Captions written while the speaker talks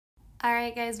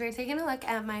Alright guys, we're taking a look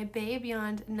at my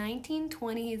BABEYOND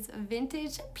 1920s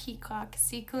vintage peacock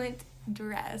sequin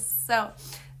dress. So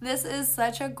this is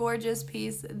such a gorgeous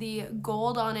piece. The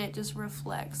gold on it just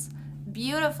reflects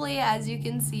beautifully, as you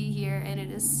can see here, and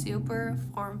it is super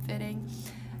form-fitting.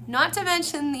 Not to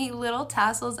mention the little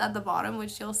tassels at the bottom,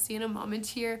 which you'll see in a moment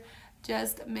here,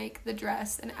 just make the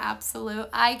dress an absolute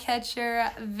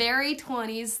eye-catcher, very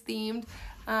 20s themed.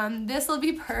 This will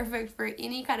be perfect for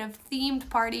any kind of themed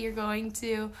party you're going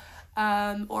to,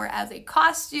 or as a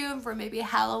costume for maybe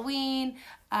Halloween,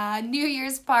 New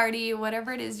Year's party,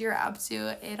 whatever it is you're up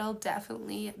to. It'll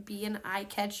definitely be an eye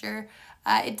catcher.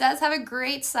 It does have a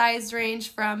great size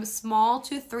range from small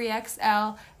to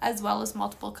 3XL, as well as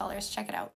multiple colors. Check it out.